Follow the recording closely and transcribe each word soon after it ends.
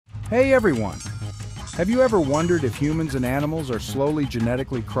Hey everyone! Have you ever wondered if humans and animals are slowly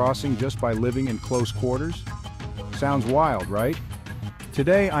genetically crossing just by living in close quarters? Sounds wild, right?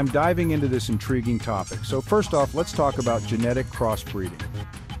 Today I'm diving into this intriguing topic. So first off, let's talk about genetic crossbreeding.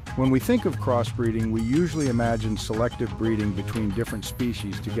 When we think of crossbreeding, we usually imagine selective breeding between different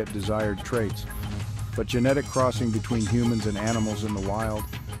species to get desired traits. But genetic crossing between humans and animals in the wild?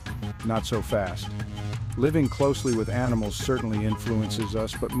 Not so fast. Living closely with animals certainly influences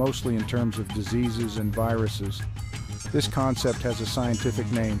us, but mostly in terms of diseases and viruses. This concept has a scientific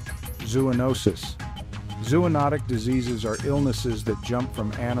name: zoonosis. Zoonotic diseases are illnesses that jump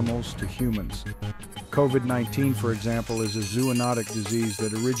from animals to humans. COVID-19, for example, is a zoonotic disease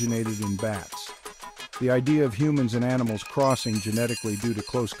that originated in bats. The idea of humans and animals crossing genetically due to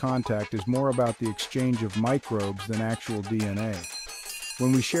close contact is more about the exchange of microbes than actual DNA.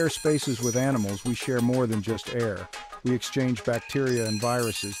 When we share spaces with animals, we share more than just air. We exchange bacteria and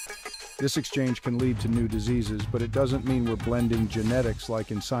viruses. This exchange can lead to new diseases, but it doesn't mean we're blending genetics like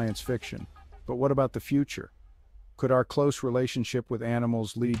in science fiction. But what about the future? Could our close relationship with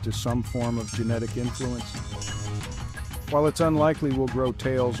animals lead to some form of genetic influence? While it's unlikely we'll grow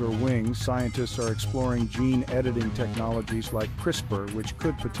tails or wings, scientists are exploring gene editing technologies like CRISPR, which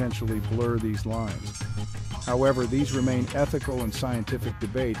could potentially blur these lines. However, these remain ethical and scientific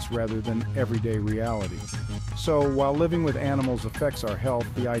debates rather than everyday reality. So, while living with animals affects our health,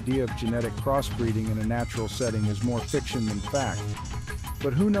 the idea of genetic crossbreeding in a natural setting is more fiction than fact.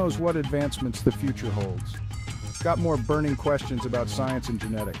 But who knows what advancements the future holds? Got more burning questions about science and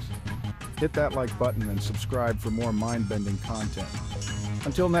genetics? Hit that like button and subscribe for more mind-bending content.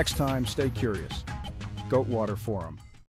 Until next time, stay curious. Goatwater Forum.